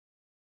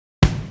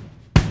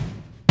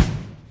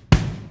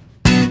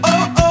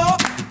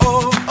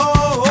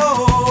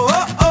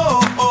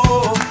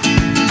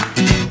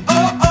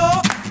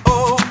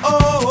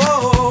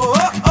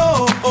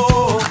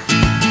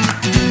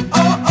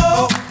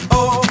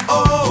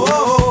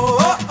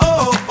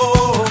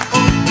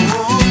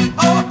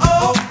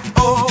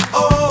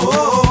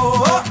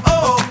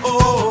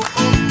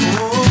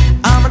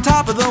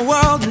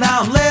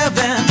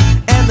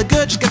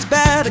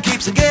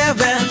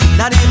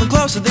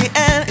close to the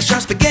end, it's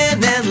just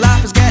beginning.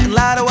 Life is getting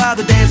lighter while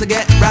the days are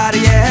getting brighter,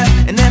 yeah.